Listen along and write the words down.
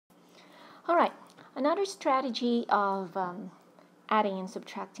All right, another strategy of adding and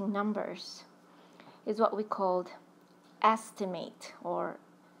subtracting numbers is what we called estimate or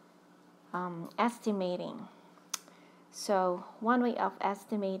estimating. So one way of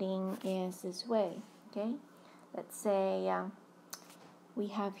estimating is this way, okay? Let's say we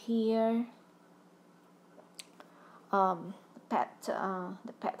have here the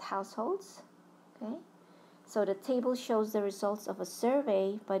pet households, okay? So the table shows the results of a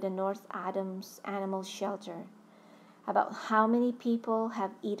survey by the North Adams Animal Shelter about how many people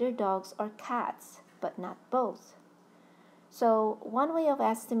have either dogs or cats, but not both. So one way of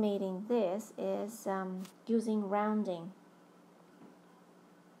estimating this is using rounding.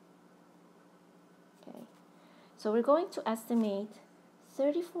 Okay. So we're going to estimate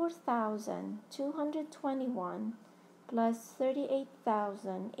 34,221 plus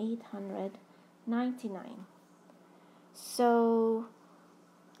 38,899. So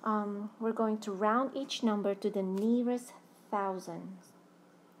we're going to round each number to the nearest thousand.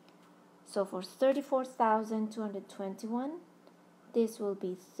 So for 34,221, this will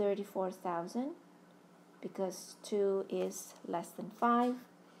be 34,000 because 2 is less than 5.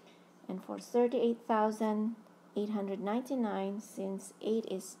 And for 38,899, since 8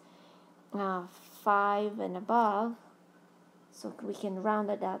 is 5 and above, so we can round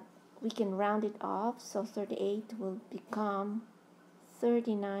it up. We can round it off, so 38 will become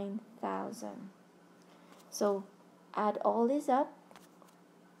 39,000. So add all this up.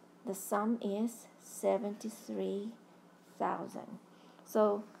 The sum is 73,000.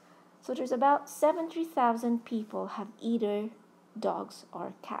 So there's about 73,000 people have either dogs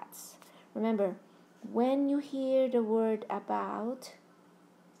or cats. Remember, when you hear the word about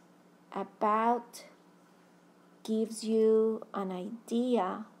gives you an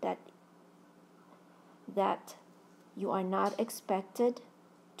idea that you are not expected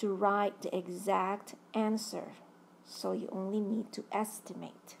to write the exact answer. So you only need to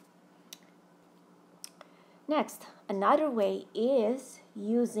estimate. Next, another way is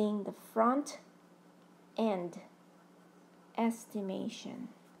using the front end estimation.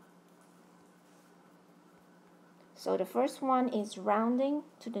 So the first one is rounding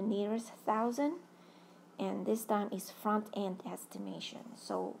to the nearest thousand, and this time is front end estimation.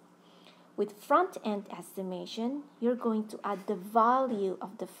 So with front end estimation, you're going to add the value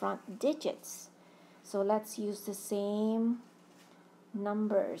of the front digits. So let's use the same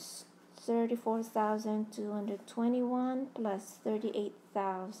numbers. 34,221 plus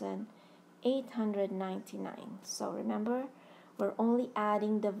 38,899. So remember, we're only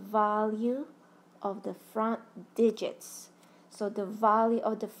adding the value of the front digits. So the value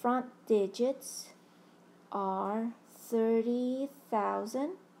of the front digits are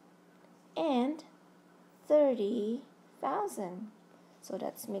 30,000 and 30,000. So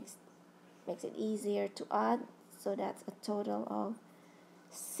that makes it easier to add. So that's a total of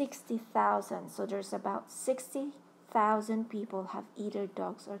 60,000. So there's about 60,000 people have either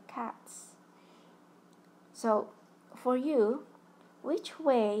dogs or cats. So for you, which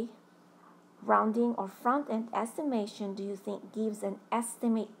way, rounding or front-end estimation, do you think gives an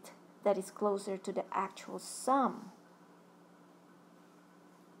estimate that is closer to the actual sum?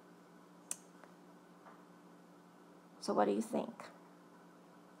 So what do you think?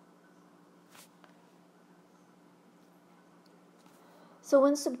 So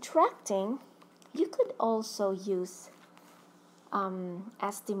when subtracting, you could also use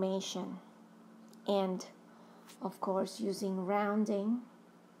estimation and, of course, using rounding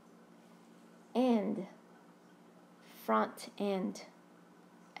and front-end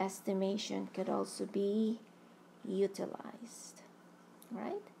estimation could also be utilized,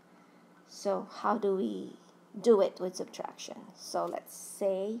 right? So how do we do it with subtraction? So let's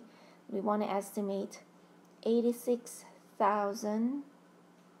say we want to estimate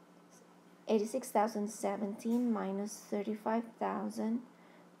 86,017 minus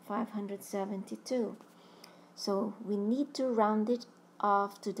 35,572. So we need to round it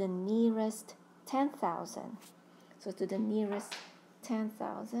off to the nearest 10,000. So to the nearest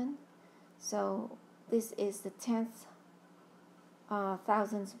 10,000. So this is the 10th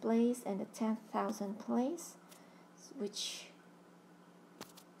thousandth place and the 10,000th place, which,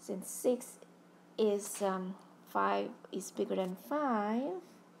 since 6 is 5 is bigger than 5,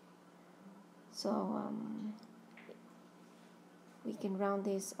 so we can round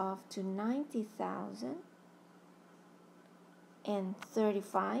this off to 90,000 and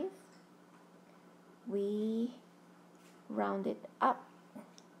 35. We round it up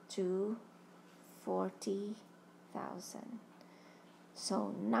to 40,000.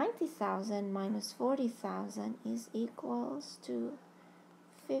 So 90,000 minus 40,000 is equals to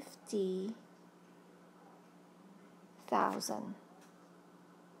 50,000.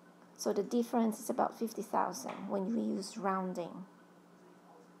 So the difference is about 50,000 when we use rounding.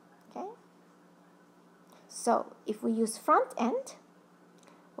 Okay? So if we use front end,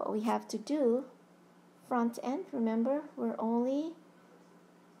 what we have to do, front end, remember, we're only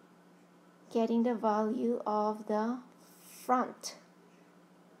getting the value of the front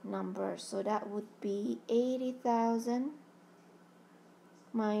number. So that would be 80,000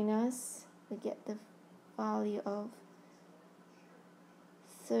 minus, we get the value of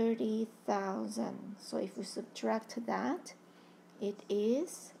 30,000. So if we subtract that, it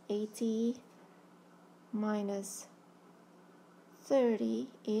is 80 minus 30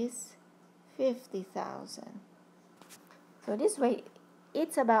 is 50,000. So this way,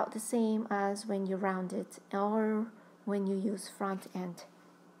 it's about the same as when you round it or when you use front-end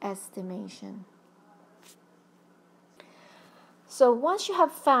estimation. So once you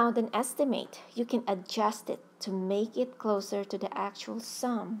have found an estimate, you can adjust it to make it closer to the actual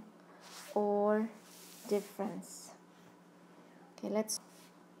sum or difference. Okay, let's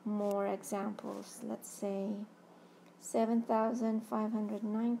more examples. Let's say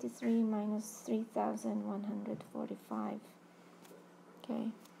 7,593 minus 3,145.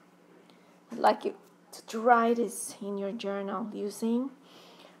 Okay, I'd like you to write this in your journal using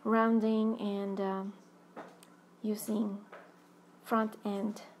rounding and using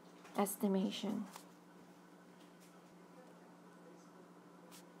front-end estimation.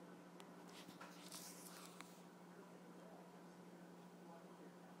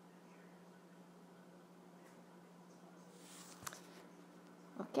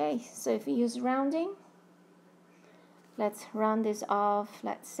 Okay, so if we use rounding, let's round this off,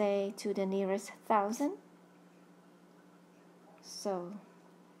 let's say, to the nearest 1,000. So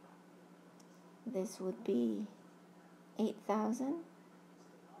this would be 8,000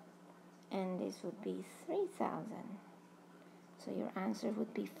 and this would be 3,000. So your answer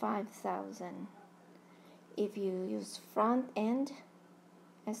would be 5,000. If you use front-end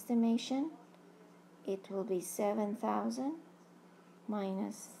estimation, it will be 7,000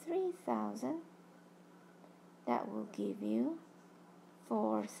 minus 3,000. That will give you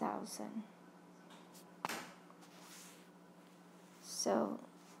 4,000. So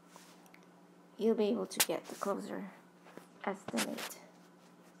you'll be able to get the closer estimate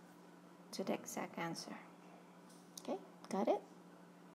to the exact answer. Okay, got it?